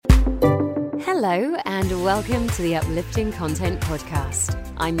Hello and welcome to the Uplifting Content Podcast.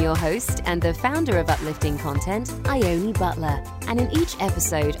 I'm your host and the founder of Uplifting Content, Ione Butler. And in each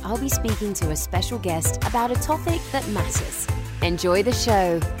episode, I'll be speaking to a special guest about a topic that matters. Enjoy the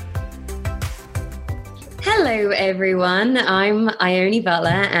show. Hello, everyone. I'm Ione Butler,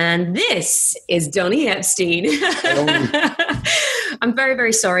 and this is Donny Epstein. I'm very,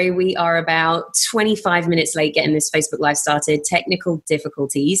 very sorry. We are about 25 minutes late getting this Facebook Live started. Technical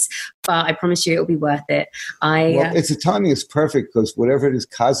difficulties, but I promise you it'll be worth it. The timing is perfect because whatever it is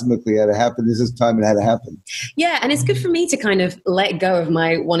cosmically had to happen, this is the time it had to happen. Yeah, and it's good for me to kind of let go of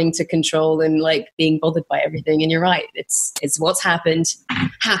my wanting to control and like being bothered by everything. And you're right. It's what's happened.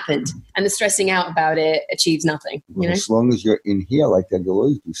 And the stressing out about it achieves nothing. You know? As long as you're in here like that, you'll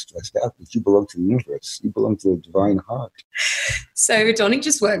always be stressed out because you belong to the universe. You belong to the divine heart. So Donny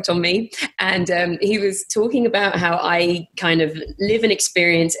just worked on me, and he was talking about how I kind of live and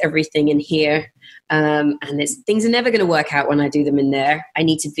experience everything in here. And things are never going to work out when I do them in there. I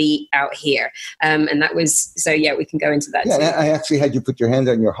need to be out here. And that was, so yeah, we can go into that. Yeah, too. I actually had you put your hand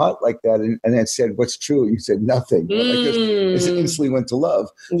on your heart like that and then said, what's true? You said nothing. It instantly went to love.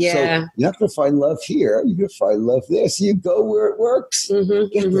 Yeah. So you're not going to find love here. You're going to find love there. So you go where it works.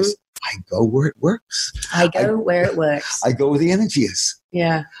 Get this. I go where it works. I go where it works. I go where the energy is.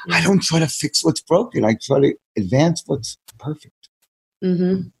 Yeah. I don't try to fix what's broken. I try to advance what's perfect.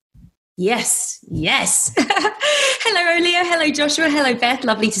 Yes. Hello, Leo. Hello, Joshua. Hello, Beth.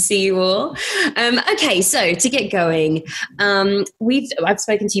 Lovely to see you all. Okay, so to get going, I've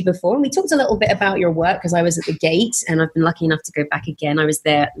spoken to you before, and we talked a little bit about your work because I was at the gate, and I've been lucky enough to go back again. I was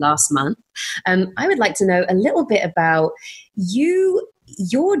there last month. I would like to know a little bit about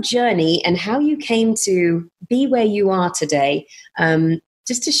your journey and how you came to be where you are today.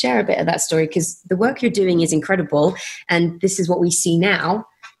 Just to share a bit of that story, because the work you're doing is incredible, and this is what we see now.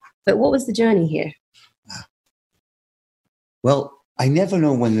 But what was the journey here? Well, I never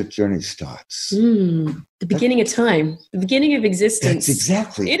know when the journey starts. The beginning of time, the beginning of existence. That's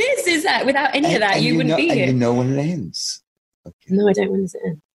exactly. It is that. Without any of that, you wouldn't be here. And you know when it ends. Okay. No, I don't. When does it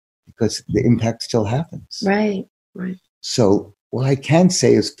end? Because the impact still happens. Right. So what I can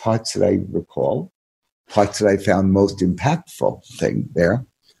say is parts that I recall, parts that I found most impactful thing there.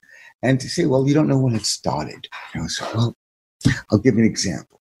 And to say, well, you don't know when it started. So, I'll give you an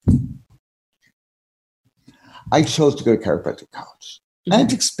example. I chose to go to chiropractic college. I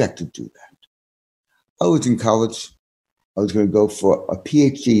didn't expect to do that. I was in college. I was going to go for a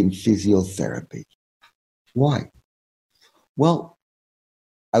PhD in physiotherapy. Why? Well,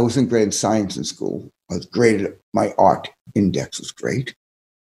 I was in grade science in school. I was graded. My art index was great.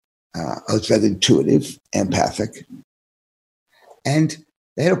 I was rather intuitive, empathic. And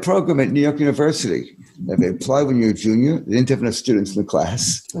they had a program at New York University that they applied when you were a junior. They didn't have enough students in the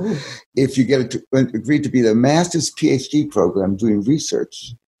class. If you agreed to be the master's PhD program doing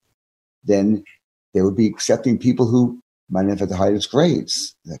research, then they would be accepting people who might have had the highest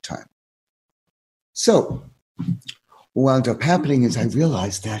grades at that time. So what wound up happening is I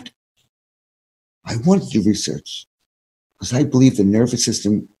realized that I wanted to do research because I believe the nervous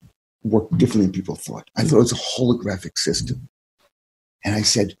system worked differently than people thought. I thought it was a holographic system. And I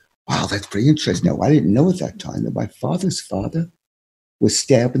said, wow, that's pretty interesting. Now, I didn't know at that time that my father's father was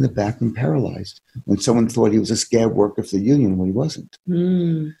stabbed in the back and paralyzed when someone thought he was a scab worker for the union when he wasn't.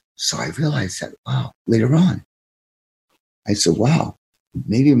 So I realized that, wow, later on, I said, wow,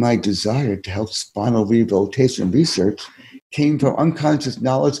 maybe my desire to help spinal rehabilitation research came from unconscious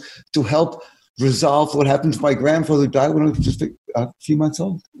knowledge to help resolve what happened to my grandfather who died when I was just a few months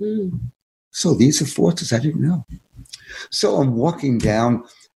old. So these are forces I didn't know. So I'm walking down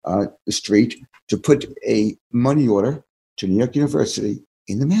the street to put a money order to New York University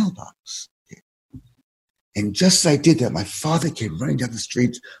in the mailbox. And just as I did that, my father came running down the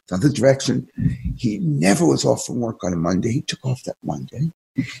street the other direction. He never was off from work on a Monday. He took off that Monday.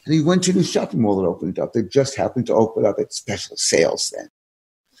 And he went to the shopping mall that opened up. They just happened to open up at special sales then.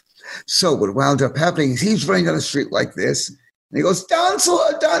 So what wound up happening is he's running down the street like this. And he goes,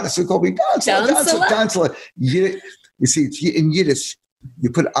 Dansela, Dansela. So he called me Dansela. You see, in Yiddish, you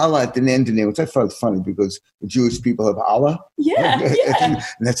put Allah at the end of the name, which I found funny because the Jewish people have Allah. Yeah. And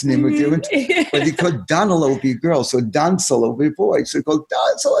that's the name of different. But he called Danilo would be a girl, so Dansela would be a boy. So he called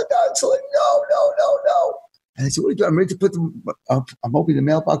Dansela. No. And I said, what are you doing? I'm ready to put them up. I'm opening the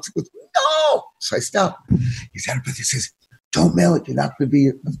mailbox. He goes, no. So I stopped. He says, don't mail it. You're not going to be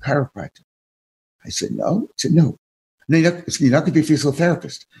a chiropractor. I said, no. He said, no. No, you're not going to be a physical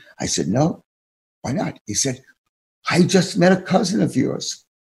therapist. I said, no. Why not? He said, I just met a cousin of yours.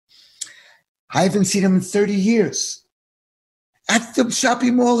 I haven't seen him in 30 years. at the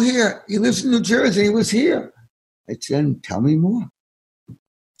shopping mall here. He lives in New Jersey. He was here. I said, tell me more.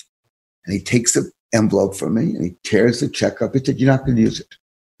 And he takes the envelope from me and he tears the check up. He said, you're not going to use it.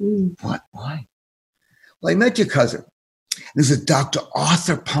 What? Why? Well, I met your cousin. This is Dr.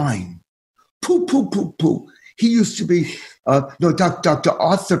 Arthur Pine. Poo, poo, poo, poo. He used to be, Dr.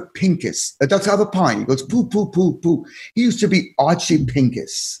 Arthur Pincus. Dr. Arthur Pine. He goes, poo, poo, poo, poo. He used to be Archie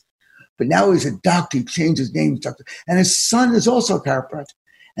Pincus. But now he's a doctor. He changed his name to Doctor. And his son is also a chiropractor.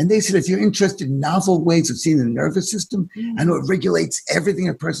 And they said, if you're interested in novel ways of seeing the nervous system and how it regulates everything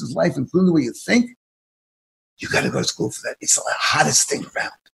in a person's life, including the way you think, you got to go to school for that. It's the hottest thing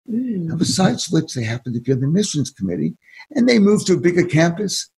around. And besides which, they happened to be on the missions committee, and they moved to a bigger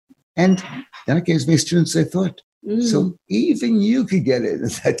campus. And that gave as many students as they thought. So even you could get it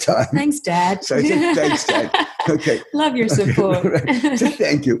at that time. Thanks, Dad. So I said, thanks, Dad. Okay. Love your support. Right. So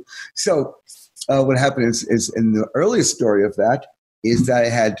thank you. So what happened is in the earliest story of that is that I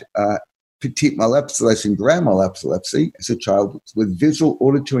had petite epilepsy and grand epilepsy as a child with visual,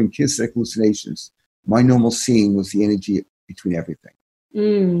 auditory, and kinesthetic hallucinations. My normal seeing was the energy between everything.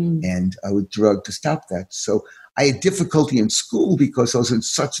 And I was drugged to stop that. So I had difficulty in school because I was on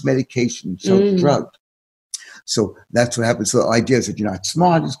such medication, so drugged. So that's what happened. So the idea is that you're not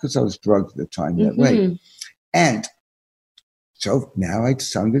smart is because I was drugged at the time that way. And so now I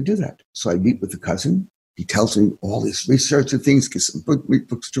decided I'm going to do that. So I meet with the cousin. He tells me all this research and things, get some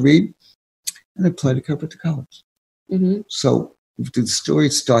books to read, and I apply to chiropractic college. So did the story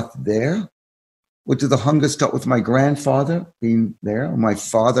start there? Or did the hunger start with my grandfather being there, or my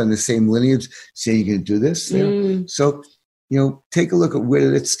father in the same lineage saying you're going to do this? So, take a look at where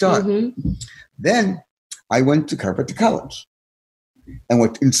did it start. Then I went to chiropractic college. And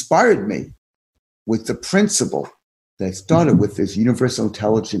what inspired me was the principle that started with this universal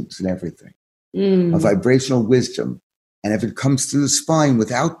intelligence and everything, a vibrational wisdom. And if it comes through the spine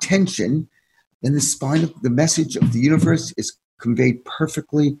without tension, then the message of the universe is conveyed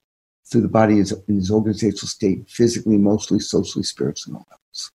perfectly through the body in its organizational state, physically, emotionally, socially, spiritually, and all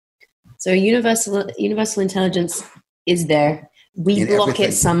levels. So universal intelligence is there. We block everything.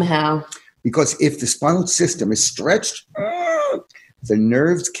 It somehow. Because if the spinal system is stretched, the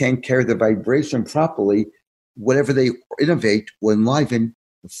nerves can't carry the vibration properly. Whatever they innovate or enliven,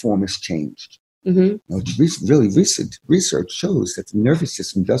 the form is changed. Now, it's really recent research shows that the nervous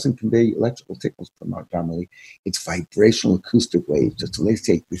system doesn't convey electrical signals primarily. It's vibrational acoustic waves. Just as they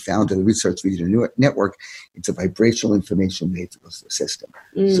say, we found in the research we did in a network, it's a vibrational information wave that goes to the system.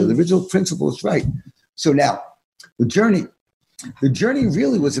 So the original principle is right. So now, the journey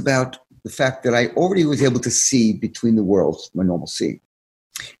really was about the fact that I already was able to see between the worlds, my normal seeing.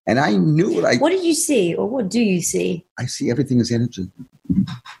 And I knew what did you see, or what do you see? I see everything as energy.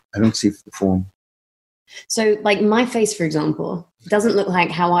 I don't see the form. So, like my face, for example, doesn't look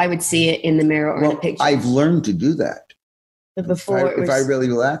like how I would see it in the mirror or in a picture. I've learned to do that. But before, if I really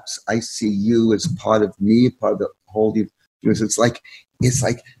relax, I see you as part of me, part of the whole. It's like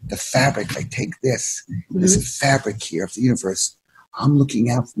the fabric. I take this. There's a fabric here of the universe. I'm looking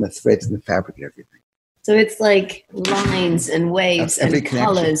out from the threads in the fabric and everything. So it's like lines and waves and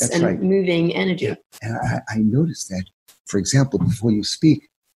colors and moving energy. Yeah. And I noticed that, for example, before you speak,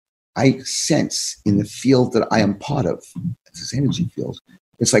 I sense in the field that I am part of, this energy field.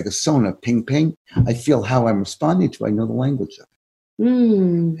 It's like a sonar, ping, ping. I feel how I'm responding to it. I know the language of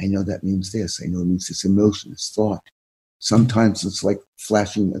it. I know that means this. I know it means this emotion, this thought. Sometimes it's like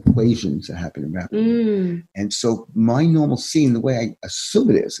flashing equations that happen around. And so my normal seeing, the way I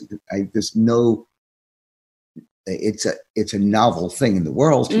assume it is, there's no, it's a novel thing in the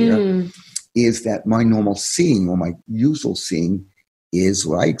world here, is that my normal seeing or my usual seeing is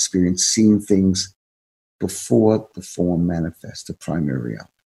what I experience, seeing things before the form manifests, the primary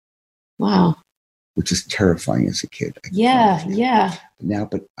reality. Wow. Which is terrifying as a kid. Yeah.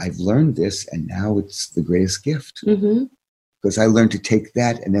 But I've learned this, and now it's the greatest gift. Because I learned to take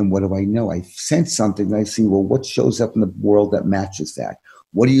that, and then what do I know? I sense something, and I see, well, what shows up in the world that matches that?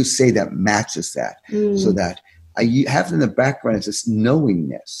 What do you say that matches that? So that I have it in the background as this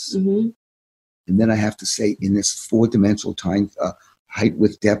knowingness. And then I have to say, in this four-dimensional time, height,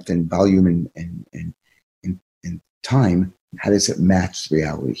 width, depth, and volume, and time, how does it match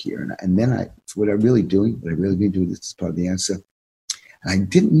reality here? And then what I'm really doing, this is part of the answer. And I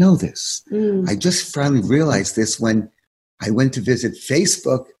didn't know this. I just finally realized this when I went to visit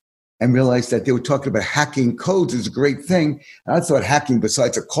Facebook and realized that they were talking about hacking codes is a great thing. And I thought hacking,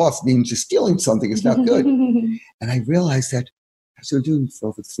 besides a cost, means you're stealing something. It's not good. And I realized that as I've been doing for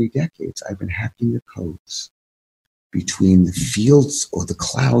over 3 decades, I've been hacking the codes between the fields or the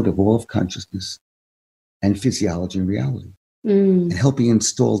cloud of all of consciousness and physiology and reality. and helping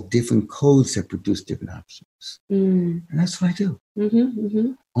install different codes that produce different options. And that's what I do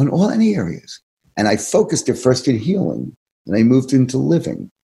on any areas. And I focused at first in healing, and I moved into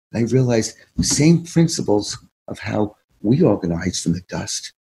living. And I realized the same principles of how we organize from the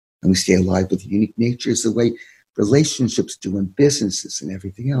dust and we stay alive with unique nature is the way relationships do in businesses and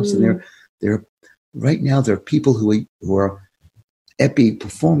everything else. And right now there are people who are epi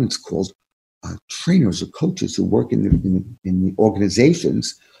performance called trainers or coaches who work in the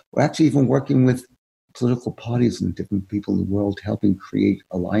organizations, or actually even working with political parties and different people in the world, helping create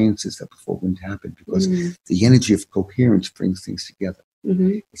alliances that before wouldn't happen, because the energy of coherence brings things together.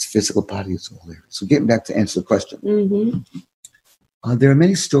 It's physical body, it's all there. So getting back to answer the question, there are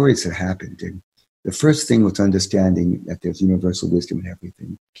many stories that happened. And the first thing was understanding that there's universal wisdom in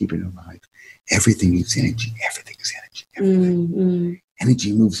everything, keeping it alive. Everything needs energy. Everything is energy. Everything.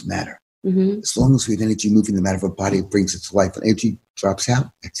 Energy moves matter. As long as we have energy moving the matter of our body, it brings it to life. When energy drops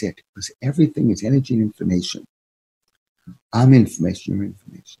out, that's it. Because everything is energy and information. I'm information, you're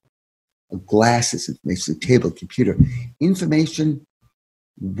information. A glass is information, a table, a computer. Information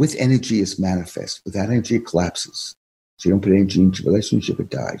with energy is manifest. Without energy, it collapses. So you don't put energy into a relationship,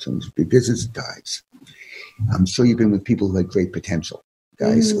 it dies. When it's a big business, it dies. I'm sure you've been with people who had great potential,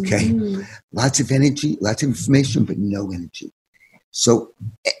 guys, okay? Lots of energy, lots of information, but no energy. So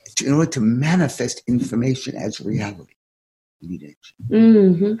in order to manifest information as reality, you need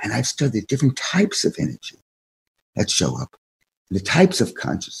energy. And I've studied different types of energy that show up, the types of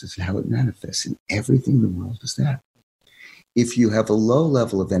consciousness and how it manifests, and everything in the world is that. If you have a low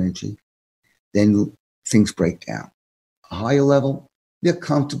level of energy, then things break down. A higher level, you're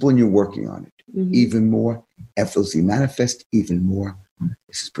comfortable and you're working on it. Even more, effortlessly manifest, even more,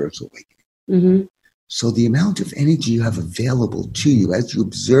 this is spiritual awakening. So the amount of energy you have available to you as you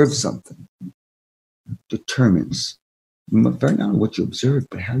observe something determines very not what you observe,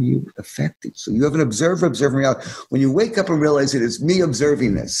 but how you affect it. So you have an observer observing reality. When you wake up and realize it is me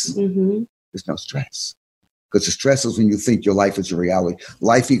observing this, there's no stress. Because the stress is when you think your life is your reality.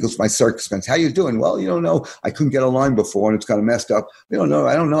 Life equals my circumstance. How you doing? Well, you don't know. I couldn't get a line before and it's kind of messed up. You don't know.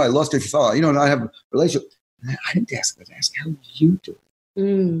 I don't know. I lost it. If you fall. You don't know. I have a relationship. I didn't ask. I asked how you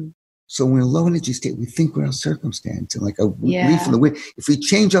do. So when we're in a low energy state, we think we're our circumstance. And like a leaf in the wind. If we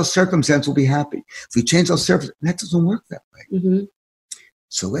change our circumstance, we'll be happy. If we change our circumstance, that doesn't work that way.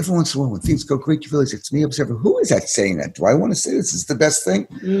 So every once in a while, when things go great, you realize it's me, observer. Who is that saying that? Do I want to say this is the best thing?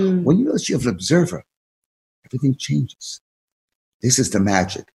 When you realize you have an observer, everything changes. This is the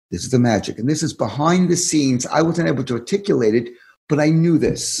magic. This is the magic. And this is behind the scenes. I wasn't able to articulate it, but I knew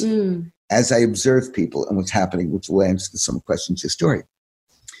this as I observed people and what's happening, which will answer some questions in your story.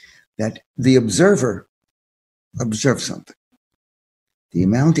 That the observer observes something. The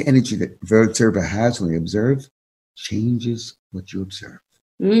amount of energy that the observer has when they observe changes what you observe.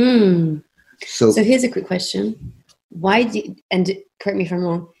 So here's a quick question. And correct me if I'm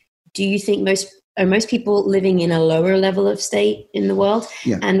wrong, do you think most people living in a lower level of state in the world?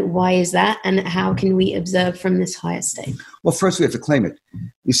 And why is that? And how can we observe from this higher state? Well, first we have to claim it.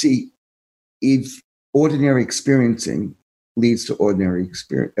 You see, if ordinary experiencing leads to ordinary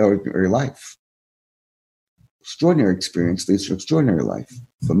life, extraordinary experience leads to extraordinary life.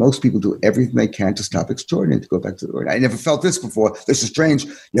 But most people do everything they can to stop extraordinary, to go back to the ordinary. I never felt this before. This is strange.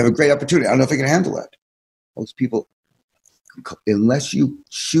 You have a great opportunity. I don't know if I can handle that. Most people, unless you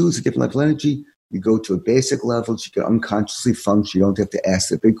choose a different level of energy, you go to a basic level, you can unconsciously function. You don't have to ask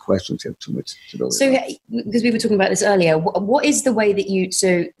the big questions. You have too much to build. So, because we were talking about this earlier, what is the way that you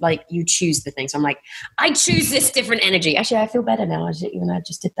choose the things? I'm like, I choose this different energy. Actually, I feel better now. I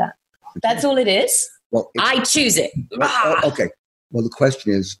just did that. That's all it is? Well, I choose it. Okay. Well, the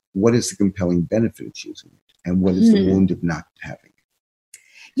question is, what is the compelling benefit of choosing it? And what is the wound of not having it?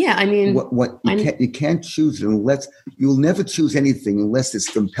 Yeah, I mean, you can't choose it unless you'll never choose anything unless there's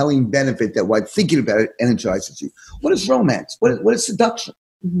compelling benefit that while thinking about it energizes you. What is romance? What is seduction?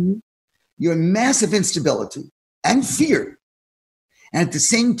 You're in massive instability and fear. And at the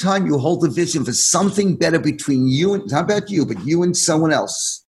same time, you hold the vision for something better between you and, not about you, but you and someone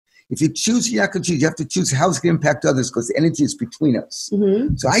else. If you choose, you're not going to choose. You have to choose how it's going to impact others because the energy is between us.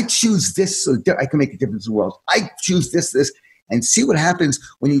 So I choose this so I can make a difference in the world. I choose this. And see what happens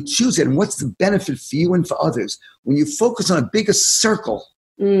when you choose it and what's the benefit for you and for others. When you focus on a bigger circle,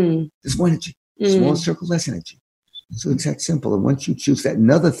 there's more energy. Smaller circle, less energy. So it's that simple. And once you choose that,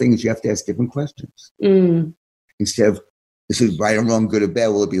 another thing is you have to ask different questions. Instead of, this is right or wrong, good or bad,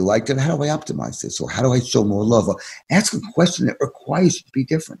 will it be like that? How do I optimize this? Or how do I show more love? Or ask a question that requires you to be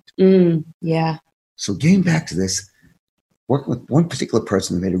different. Yeah. So getting back to this, working with one particular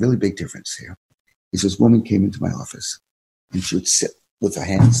person that made a really big difference here is this woman came into my office. And she would sit with her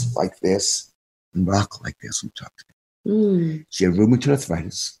hands like this and rock like this and talk to me. She had rheumatoid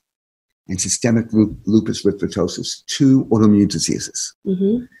arthritis and systemic lupus erythematosus, 2 autoimmune diseases.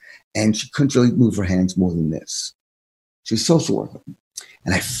 And she couldn't really move her hands more than this. She was a social worker.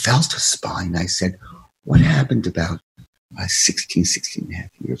 And I felt her spine. I said, what happened about 16 and a half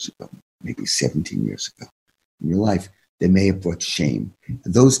years ago, maybe 17 years ago in your life that may have brought shame? In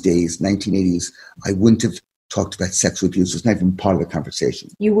those days, 1980s, I wouldn't have talked about sexual abuse. It was not even part of the conversation.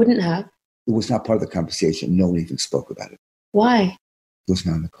 You wouldn't have? It was not part of the conversation. No one even spoke about it. Why? It was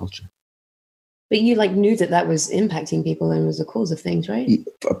not in the culture. But you knew that was impacting people and was the cause of things, right?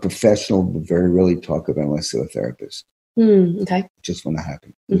 A professional would very rarely talk about unless they're a therapist. Okay. It just wouldn't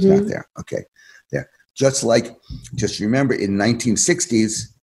happen. It was not there. Okay. There. Just remember, in 1960s,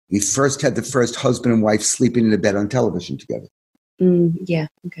 we first had the first husband and wife sleeping in a bed on television together. Yeah.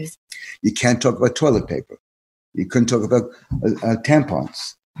 Okay. You can't talk about toilet paper. You couldn't talk about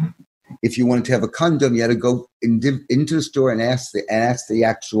tampons. If you wanted to have a condom, you had to go into the store and ask the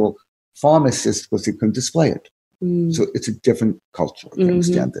actual pharmacist because they couldn't display it. So it's a different culture. I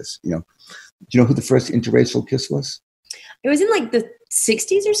understand this. Do you know who the first interracial kiss was? It was in the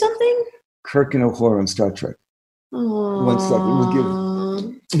 60s or something. Kirk and O'Hara on Star Trek. One second, we'll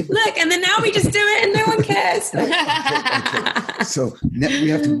give. Look, and then now we just do it and no one cares. Okay. So now we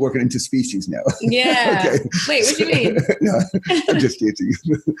have to work it into species now. Yeah. Okay. Wait, what do you mean? No, I'm just teasing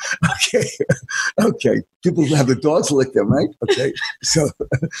you. Okay. People have the dogs lick them, right? Okay. So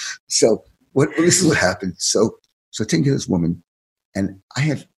this is what happened. So think of this woman, and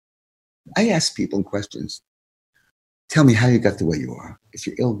I ask people questions. Tell me how you got the way you are. If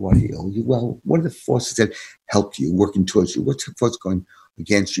you're ill, why are you ill? You well, what are the forces that helped you, working towards you? What's the force going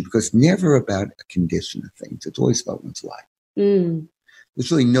against you? Because it's never about a condition of things. It's always about one's life.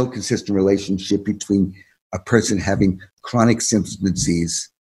 There's really no consistent relationship between a person having chronic symptoms of disease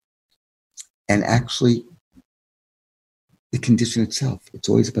and actually the condition itself. It's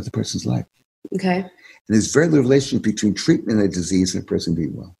always about the person's life. Okay. And there's very little relationship between treatment of a disease and a person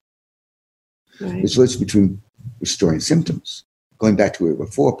being well. Right. There's a relationship between restoring symptoms, going back to where we were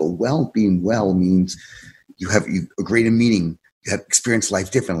before, but being well means you a greater meaning, you have experienced life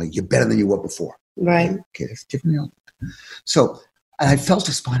differently, you're better than you were before. Right. Okay, that's different element. So I felt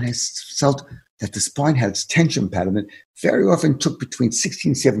the spine, I felt that the spine had its tension pattern that very often took between 16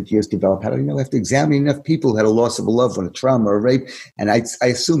 and 17 years to develop. After examining enough people who had a loss of a loved one, a trauma, or a rape, and I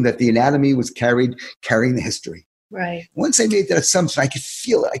assumed that the anatomy was carrying the history. Right. Once I made that assumption, I could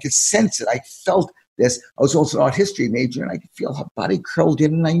feel it, I could sense it, I felt this. I was also an art history major, and I could feel her body curled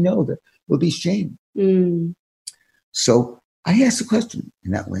in, and I know that would be shame. So I asked the question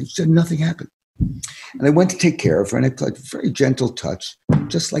in that way. She said nothing happened. And I went to take care of her, and I put a very gentle touch,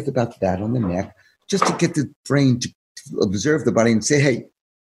 just like about that on the neck, just to get the brain to observe the body and say, hey,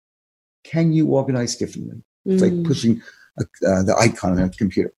 can you organize differently? It's like pushing the icon on a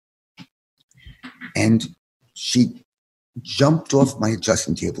computer. And she jumped off my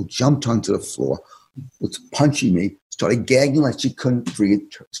adjusting table, jumped onto the floor, was punching me, started gagging like she couldn't breathe,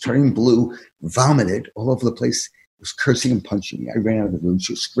 turning blue, vomited all over the place, was cursing and punching me. I ran out of the room.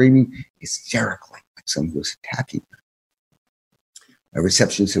 She was screaming hysterically like someone was attacking her. My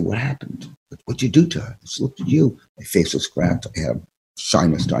receptionist said, what happened? What'd you do to her? She looked at you. My face was scratched. I had a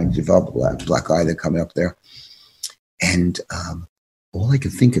shyness starting to develop, a black eye that coming up there. And all I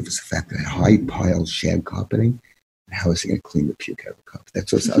could think of is the fact that I had high-piled shag carpeting. How was I going to clean the puke out of the cup? I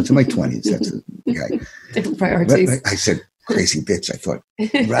was in my 20s. That's different priorities. But I said, crazy bitch. I thought,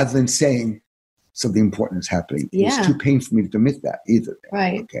 rather than saying something important is happening, it was too painful for me to admit that either.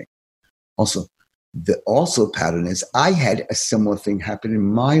 Right. Okay. Also, the pattern is I had a similar thing happen in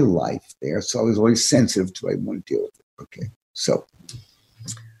my life there, so I was always sensitive to it. I want to deal with it. Okay. So,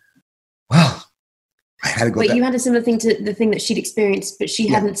 well, I had to go. Wait, you had a similar thing to the thing that she'd experienced, but she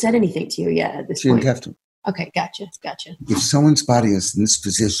hadn't said anything to you yet at this point. She didn't have to. Okay, gotcha. If someone's body is in this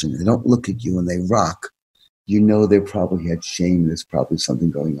position, they don't look at you and they rock, you know they probably had shame. There's probably something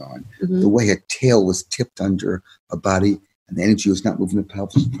going on. The way her tail was tipped under a body and the energy was not moving the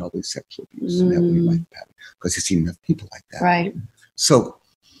pelvis was probably sexual abuse. And that would be my pattern because you've seen enough people like that. Right. So,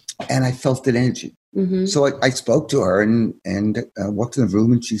 and I felt that energy. So I spoke to her and walked in the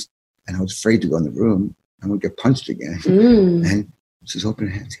room and I was afraid to go in the room. I would get punched again. And she's opening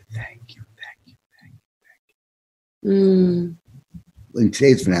her hands and said, thank you. In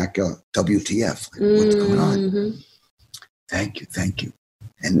today's vernacular, WTF, what's going on? Thank you.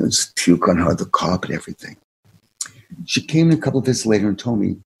 And there was puke on her, the carpet, everything. She came in a couple of visits later and told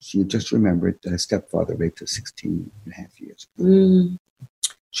me she had just remembered that her stepfather raped her 16 and a half years ago.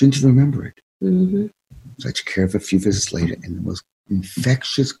 She didn't even remember it. So I took care of her a few visits later, and the most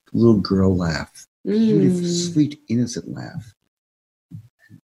infectious little girl laugh, beautiful, sweet, innocent laugh.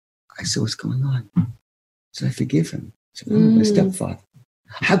 I said, what's going on? I said, I forgive him. I said, I'm my stepfather.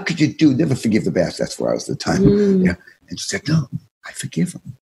 How could you never forgive the bastard? That's where I was at the time. Yeah. And she said, no, I forgive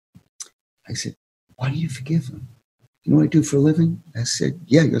him. I said, why do you forgive him? You know what I do for a living? I said,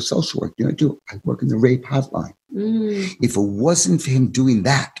 yeah, you're a social worker. You know what I do? I work in the rape hotline. If it wasn't for him doing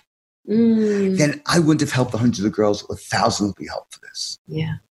that, then I wouldn't have helped the hundreds of girls or thousands would be helped for this.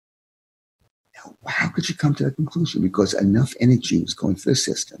 Yeah. Now, how could you come to that conclusion? Because enough energy was going through the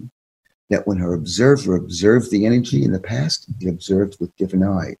system that when her observer observed the energy in the past, it observed with different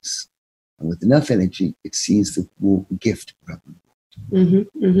eyes. And with enough energy, it sees the gift rather than the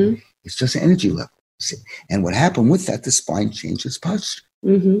wound. It's just an energy level. And what happened with that, the spine changed its posture.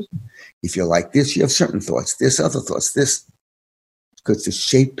 If you're like this, you have certain thoughts, this, other thoughts, this. Because the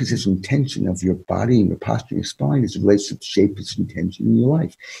shape, position, tension of your body and your posture and your spine is related to the shape, position, tension in your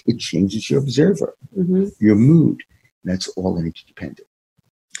life. It changes your observer, your mood. And that's all energy dependent.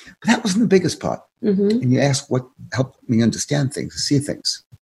 But that wasn't the biggest part. And you ask what helped me understand things, see things.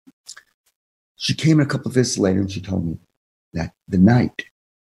 She came in a couple of visits later and she told me that the night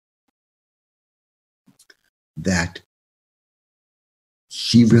that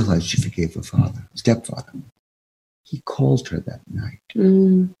she realized she forgave her stepfather, he called her that night.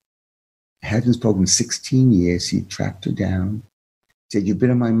 Hadn't spoken in 16 years. He tracked her down, said, you've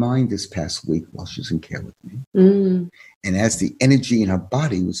been in my mind this past week while she was in care with me. And as the energy in her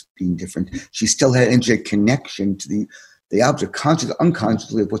body was being different, she still had energetic connection to the object, consciously,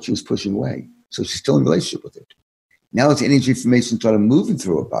 unconsciously, of what she was pushing away. So she's still in relationship with it. Now as the energy information started moving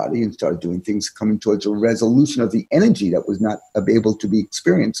through her body and started doing things, coming towards a resolution of the energy that was not able to be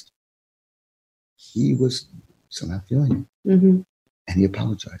experienced, he was somehow feeling it. And he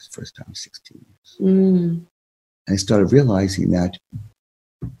apologized the first time in 16 years. And I started realizing that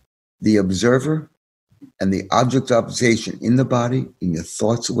the observer and the object of observation in the body, in your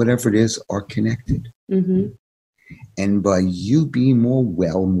thoughts or whatever it is, are connected. And by you being more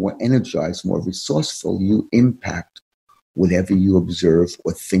well, more energized, more resourceful, you impact whatever you observe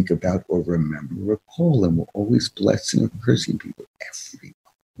or think about or remember or recall. And we're always blessing or cursing people every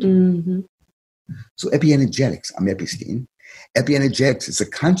moment. So epigenetic, I'm Epstein. Epigenetic is a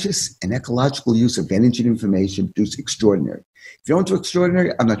conscious and ecological use of energy and information to produce extraordinary. If you don't do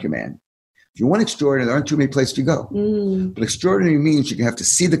extraordinary, I'm not your man. If you want extraordinary, there aren't too many places to go. But extraordinary means you have to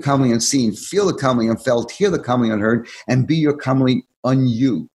see the commonly unseen, feel the commonly unfelt, hear the commonly unheard, and be your commonly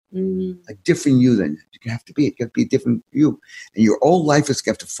un-you. A different you than you have to be. You have to be a different you. And your old life is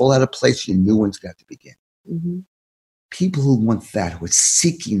going to have to fall out of place. Your new one's going to have to begin. People who want that, who are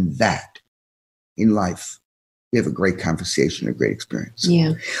seeking that in life, we have a great conversation, a great experience.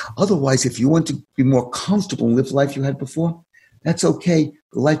 Otherwise, if you want to be more comfortable and live the life you had before, that's okay.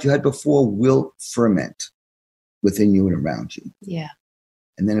 The life you had before will ferment within you and around you.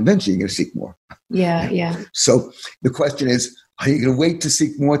 And then eventually you're going to seek more. So the question is, are you going to wait to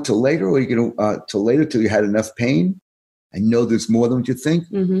seek more till later, or are you going to till later till you had enough pain and know there's more than what you think?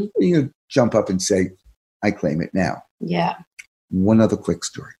 Or are you going to jump up and say, I claim it now? One other quick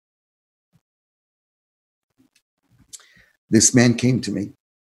story. This man came to me.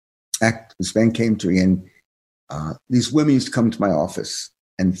 And these women used to come to my office,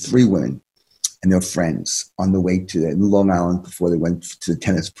 and 3 women and their friends on the way to Long Island before they went to the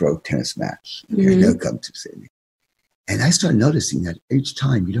tennis match. They'll come to see me. And I started noticing that each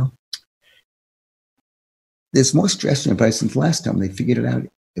time, there's more stress in their body since the last time they figured it out.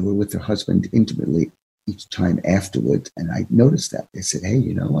 They were with their husband intimately each time afterwards. And I noticed that. They said, hey,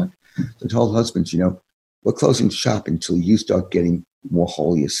 you know what? They told husbands, we're closing shop until you start getting more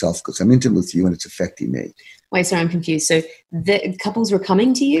whole yourself, because I'm intimate with you and it's affecting me. Wait, sorry, I'm confused. So the couples were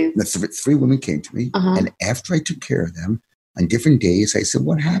coming to you? The 3 women came to me. And after I took care of them on different days, I said,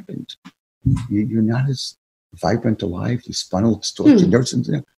 what happened? You're not as vibrant alive. You spun all distorted nerves.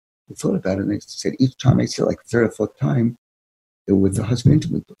 I thought about it, and I said, each time I said, like the 3rd or 4th time, they were with their husband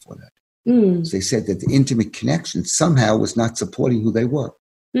intimately before that. So they said that the intimate connection somehow was not supporting who they were.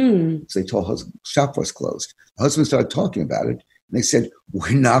 So they told husband, shop was closed. The husband started talking about it, and they said,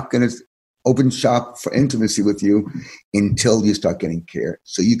 we're not going to open shop for intimacy with you until you start getting care,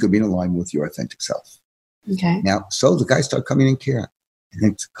 so you could be in alignment with your authentic self. Now, so the guys start coming in care. And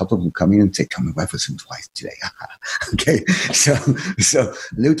then a couple of them come in and say, tell my wife was in twice today. So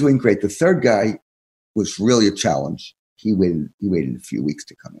they were doing great. The 3rd guy was really a challenge. He waited a few weeks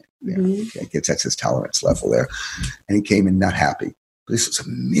to come in. I guess that's his tolerance level there. And he came in not happy. But this was a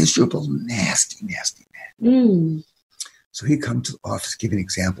miserable, nasty man. So he'd come to the office, give an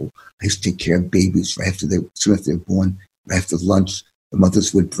example. I used to take care of babies right after soon after they were born, right after lunch. The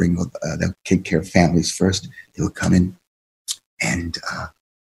mothers would bring, they'll take care of families first. They would come in, and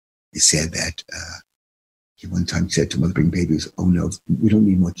he said that he one time said to mother bring babies, "Oh no, we don't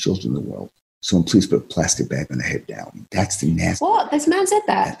need more children in the world. Someone please put a plastic bag on the head down." That's the nasty. What? This man said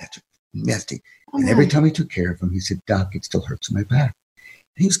that? That's nasty. Oh, and every time he took care of him, he said, "Doc, it still hurts in my back."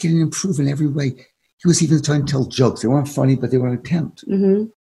 And he was getting improved in every way. He was even trying to tell jokes. They weren't funny, but they were an attempt. Mm-hmm.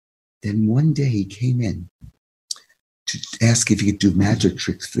 Then one day he came in to ask if he could do magic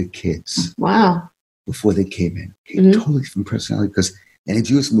tricks for the kids. Wow. Before they came in. Totally different personality, because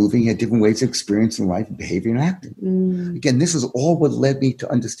energy was moving. He had different ways of experiencing life, behavior, and acting. Again, this is all what led me to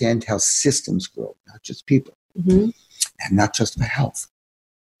understand how systems grow, not just people, and not just for health.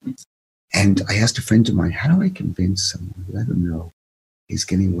 And I asked a friend of mine, how do I convince someone, let them know he's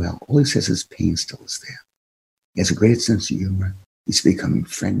getting well? All he says is pain still is there. He has a great sense of humor. He's becoming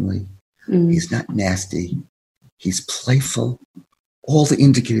friendly. He's not nasty. He's playful. All the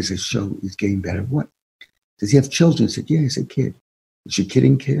indicators that show he's getting better. What? Does he have children? I said, yeah, he's a kid. Is your kid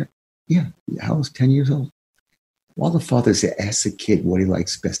in care? Yeah. How old? 10 years old. While the father asks the kid what he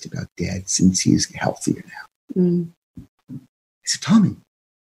likes best about dad since he's healthier now. I said, Tommy,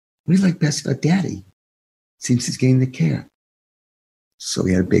 what do you like best about daddy since he's getting the care? So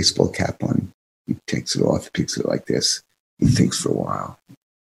he had a baseball cap on. He takes it off, picks it like this. He thinks for a while.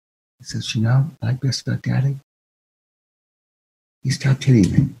 He says, you know what I like best about daddy? He stopped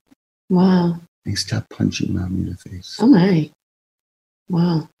hitting me. Wow. And he stopped punching Mommy in the face. Oh, my.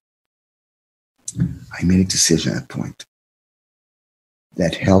 Wow. I made a decision at that point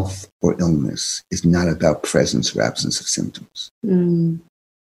that health or illness is not about presence or absence of symptoms.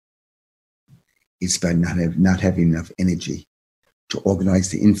 It's about not having enough energy to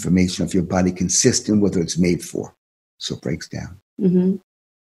organize the information of your body consistent with what it's made for. So it breaks down.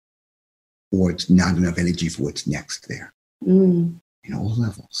 Or it's not enough energy for what's next there. In all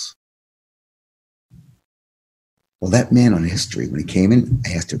levels. Well, that man on history, when he came in,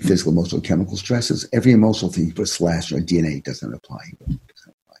 I asked him physical, emotional, chemical stresses. Every emotional thing, you put a slash or a DNA, doesn't apply.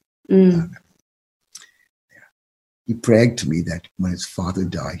 He bragged to me that when his father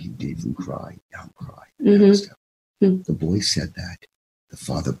died, he didn't even cry. Don't cry. The boy said that. The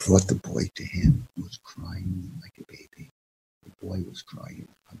father brought the boy to him, who was crying like a baby. The boy was crying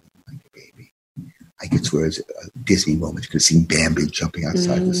like a baby. I could swear it was a Disney moment. You could have seen Bambi jumping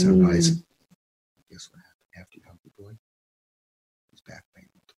outside the sunrise. Guess what happened after he hugged the boy? His back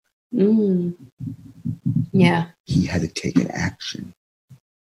pain. Yeah. He had to take an action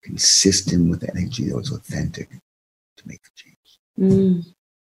consistent with energy that was authentic to make the change.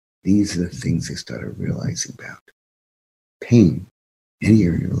 These are the things I started realizing about. Pain, any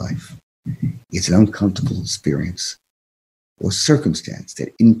area of your life, is an uncomfortable experience or circumstance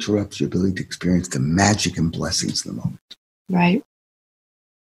that interrupts your ability to experience the magic and blessings of the moment. Right.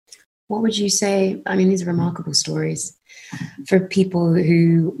 What would you say? I mean, these are remarkable stories for people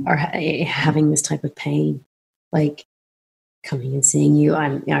who are having this type of pain, like coming and seeing you.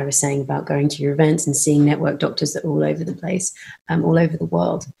 I was saying about going to your events and seeing network doctors that are all over the place, all over the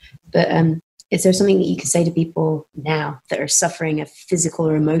world. But is there something that you could say to people now that are suffering a physical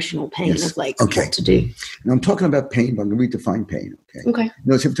or emotional pain of like what to do? Now I'm talking about pain, but I'm going to redefine pain. Okay. You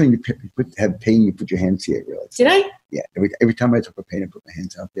know, every time you have pain, you put your hands here. Realize. Did I? Yeah. Every time I talk about pain, I put my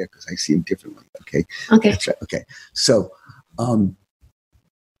hands out there because I see them differently. Okay. That's right. Okay. So,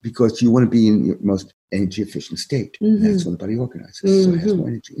 because you want to be in your most energy efficient state, that's when the body organizes. So it has more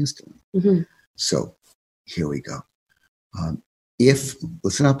energy instantly. So here we go.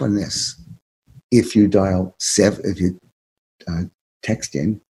 Listen up on this. If you dial text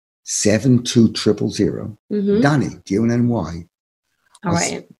in 72000, Donny, DONNY. All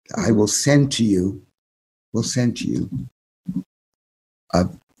right. I will send to you. A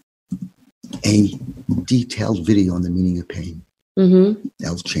detailed video on the meaning of pain.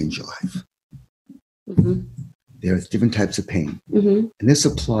 That'll change your life. There are different types of pain, and this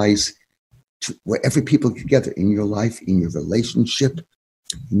applies to wherever people get together in your life, in your relationship,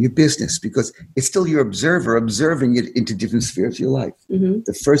 in your business, because it's still your observer observing it into different spheres of your life.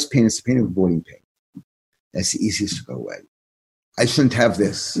 The first pain is the pain of avoiding pain. That's the easiest to go away. I shouldn't have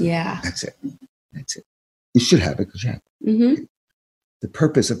this. Yeah. That's it. You should have it because you have it. Okay. The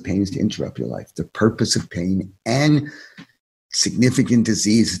purpose of pain is to interrupt your life. The purpose of pain and significant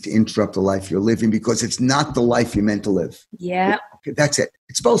disease is to interrupt the life you're living because it's not the life you're meant to live. Yeah. Okay, that's it.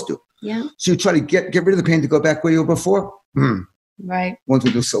 It's supposed to. Yeah. So you try to get rid of the pain to go back where you were before. Right. Once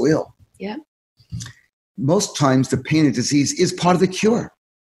we do so ill. Yeah. Most times the pain and disease is part of the cure.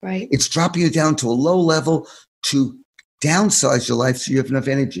 Right. It's dropping you down to a low level to downsize your life so you have enough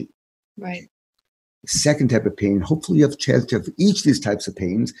energy. Right. The second type of pain, hopefully you have a chance to have each of these types of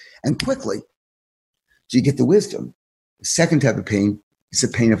pains and quickly, so you get the wisdom. The second type of pain is the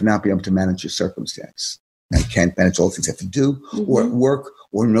pain of not being able to manage your circumstance. I can't manage all the things I have to do, or at work,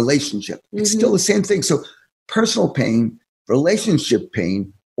 or in relationship. It's still the same thing. So personal pain, relationship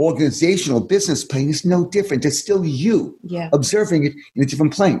pain, organizational business pain is no different. It's still you observing it in a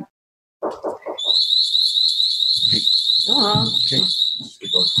different plane. Okay.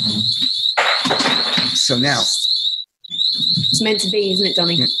 So now. It's meant to be, isn't it,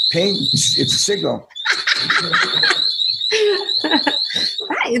 Donny? Pain, it's a signal.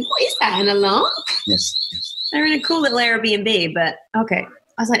 What is that, an alarm? Yes. They're in a cool little Airbnb, but okay.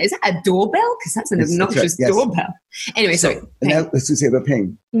 I was like, is that a doorbell? Because that's an obnoxious doorbell. Anyway, sorry. Now let's just say about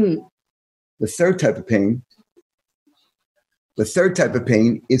pain. The third type of pain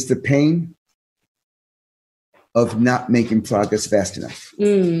is the pain of not making progress fast enough.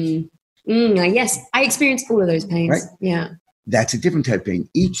 Yes, I experienced all of those pains. Right? Yeah. That's a different type of pain.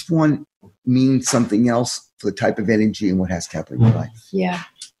 Each one means something else for the type of energy and what has to happen in your life. Yeah.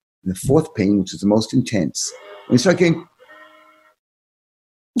 And the fourth pain, which is the most intense, when you start getting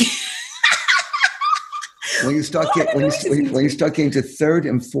when you start getting to third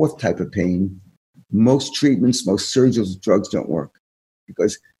and fourth type of pain, most treatments, most surgical drugs don't work,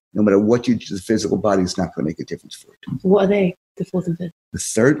 because no matter what you do to the physical body, it's not going to make a difference for it. What are they? The fourth and fifth? The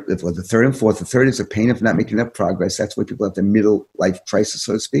third and fourth. The third is the pain of not making enough progress. That's why people have the middle life crisis,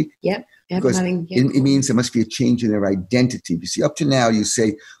 so to speak. Yep. Because it means there must be a change in their identity. You see, up to now, you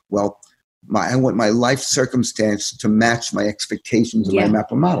say, well, I want my life circumstance to match my expectations of my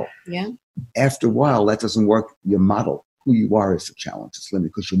map or model. Yeah. After a while, that doesn't work. Your model, who you are, is a challenge. It's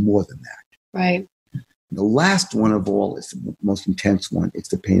limited because you're more than that. Right. The last one of all is the most intense one. It's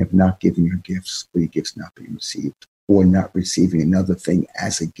the pain of not giving your gifts, or your gifts not being received, or not receiving another thing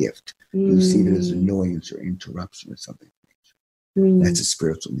as a gift. You receive it as annoyance or interruption or something. That's a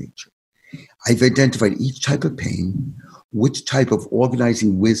spiritual nature. I've identified each type of pain, which type of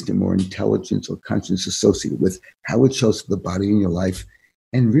organizing wisdom or intelligence or consciousness associated with, how it shows for the body in your life,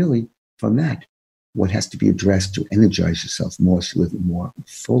 and really, from that, what has to be addressed to energize yourself more so you live a more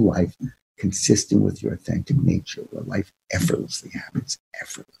full life, consistent with your authentic nature, where life effortlessly happens,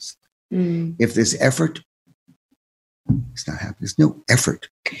 effortlessly. If there's effort, it's not happening. There's no effort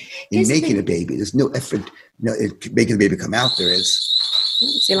in making a baby. There's no effort. No, making a baby come out, there is.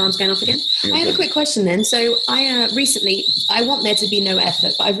 The alarm's going off again. I have a quick question then. So I recently, I want there to be no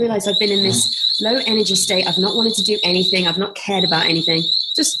effort, but I've realized I've been in this low energy state. I've not wanted to do anything. I've not cared about anything.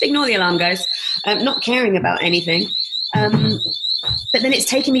 Just ignore the alarm, guys. Not caring about anything. But then it's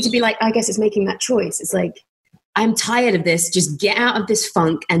taken me to be like, I guess it's making that choice. It's like, I'm tired of this. Just get out of this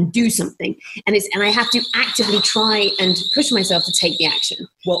funk and do something. And I have to actively try and push myself to take the action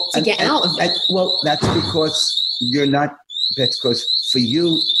to get out of it. Well, that's because you're not. That's because for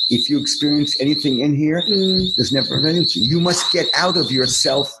you, if you experience anything in here, there's never an energy. You must get out of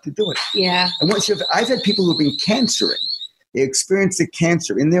yourself to do it. Yeah. And I've had people who've been cancering. They experience the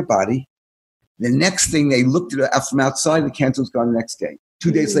cancer in their body. The next thing they looked at it from outside, the cancer was gone the next day.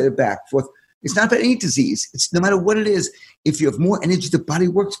 2 days later, back, forth. It's not about any disease. It's no matter what it is. If you have more energy, the body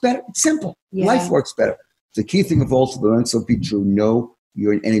works better. It's simple. Yeah. Life works better. The key thing of all to learn, so be true. Know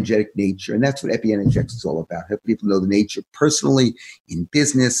you're an energetic nature. And that's what epigenetic is all about. Help people know the nature personally, in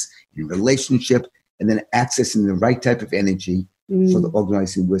business, in relationship, and then accessing the right type of energy for the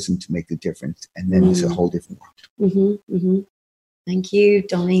organizing wisdom to make the difference. And then it's a whole different world. Thank you,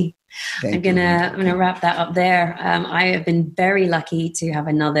 Donny. I'm gonna wrap that up there. I have been very lucky to have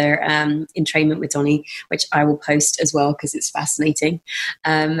another entrainment with Donny, which I will post as well because it's fascinating.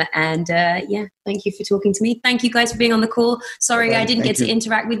 Thank you for talking to me. Thank you guys for being on the call. Sorry I didn't get to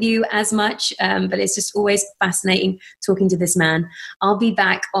interact with you as much, but it's just always fascinating talking to this man. I'll be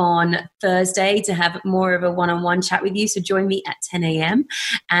back on Thursday to have more of a one-on-one chat with you. So join me at 10 a.m.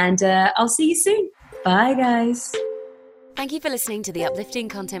 and I'll see you soon. Bye, guys. Thank you for listening to the Uplifting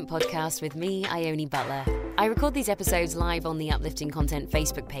Content Podcast with me, Ione Butler. I record these episodes live on the Uplifting Content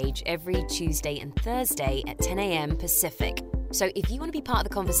Facebook page every Tuesday and Thursday at 10 a.m. Pacific. So if you want to be part of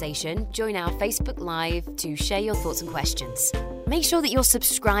the conversation, join our Facebook Live to share your thoughts and questions. Make sure that you're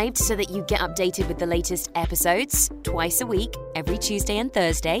subscribed so that you get updated with the latest episodes twice a week, every Tuesday and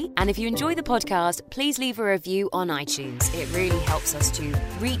Thursday. And if you enjoy the podcast, please leave a review on iTunes. It really helps us to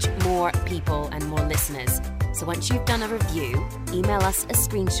reach more people and more listeners. So once you've done a review, email us a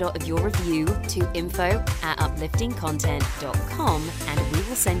screenshot of your review to info@upliftingcontent.com and we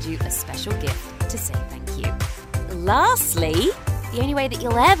will send you a special gift to say thank you. Lastly, The only way that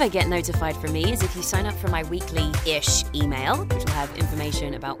you'll ever get notified from me is if you sign up for my weekly-ish email, which will have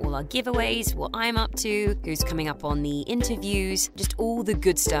information about all our giveaways, what I'm up to, who's coming up on the interviews, just all the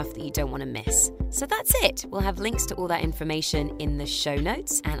good stuff that you don't want to miss. So that's it. We'll have links to all that information in the show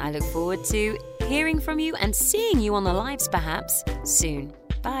notes, and I look forward to hearing from you and seeing you on the lives perhaps soon.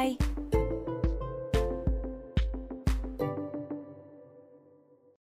 Bye.